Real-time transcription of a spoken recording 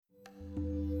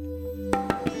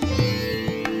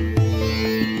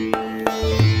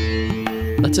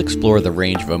explore the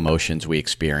range of emotions we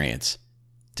experience.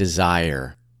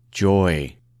 Desire,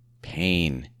 joy,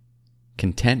 pain,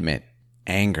 contentment,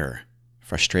 anger,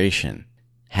 frustration,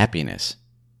 happiness,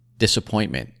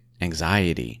 disappointment,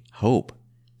 anxiety, hope,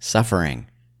 suffering.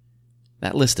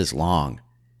 That list is long,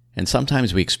 and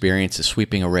sometimes we experience a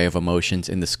sweeping array of emotions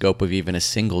in the scope of even a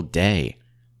single day.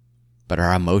 But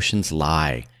our emotions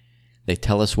lie. They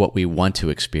tell us what we want to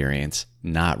experience,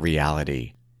 not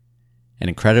reality. An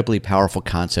incredibly powerful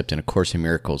concept in A Course in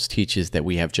Miracles teaches that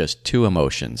we have just two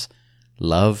emotions,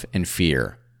 love and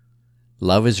fear.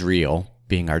 Love is real,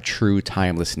 being our true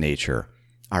timeless nature.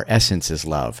 Our essence is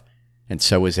love, and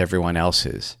so is everyone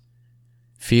else's.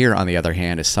 Fear, on the other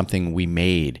hand, is something we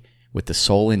made with the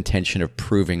sole intention of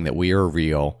proving that we are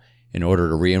real in order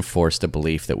to reinforce the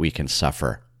belief that we can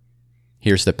suffer.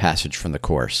 Here's the passage from the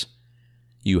Course.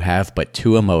 You have but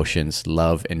two emotions,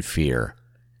 love and fear.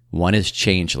 One is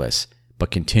changeless, but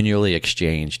continually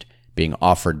exchanged, being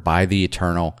offered by the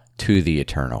eternal to the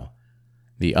eternal.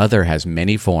 The other has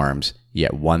many forms,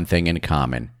 yet one thing in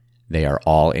common. They are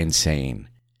all insane.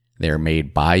 They are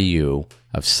made by you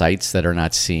of sights that are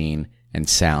not seen and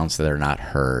sounds that are not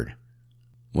heard.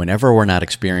 Whenever we're not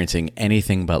experiencing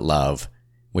anything but love,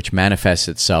 which manifests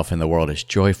itself in the world as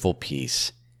joyful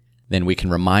peace, then we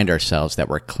can remind ourselves that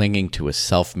we're clinging to a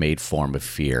self-made form of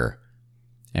fear.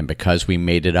 And because we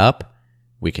made it up,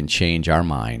 we can change our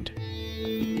mind.